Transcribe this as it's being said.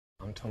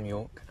I'm Tom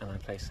York, and I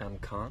play Sam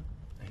Khan.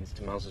 He's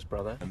Demelza's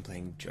brother. I'm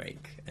playing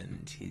Drake,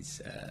 and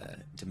he's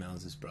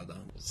Demelza's brother.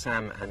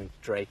 Sam and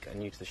Drake are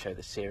new to the show,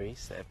 the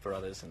series. They're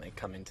brothers, and they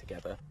come in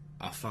together.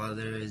 Our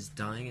father is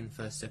dying in the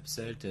first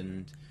episode,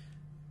 and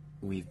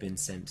we've been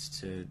sent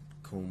to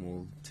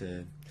Cornwall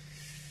to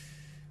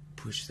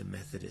push the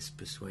Methodist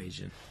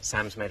persuasion.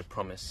 Sam's made a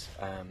promise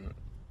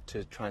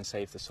to try and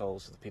save the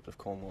souls of the people of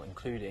Cornwall,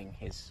 including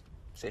his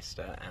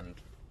sister and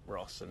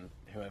Ross and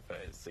whoever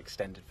his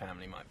extended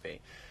family might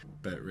be.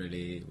 But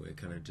really, we're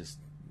kind of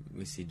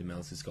we see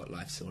Demelza's got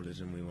life sorted,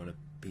 and we want a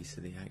piece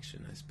of the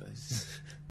action, I suppose.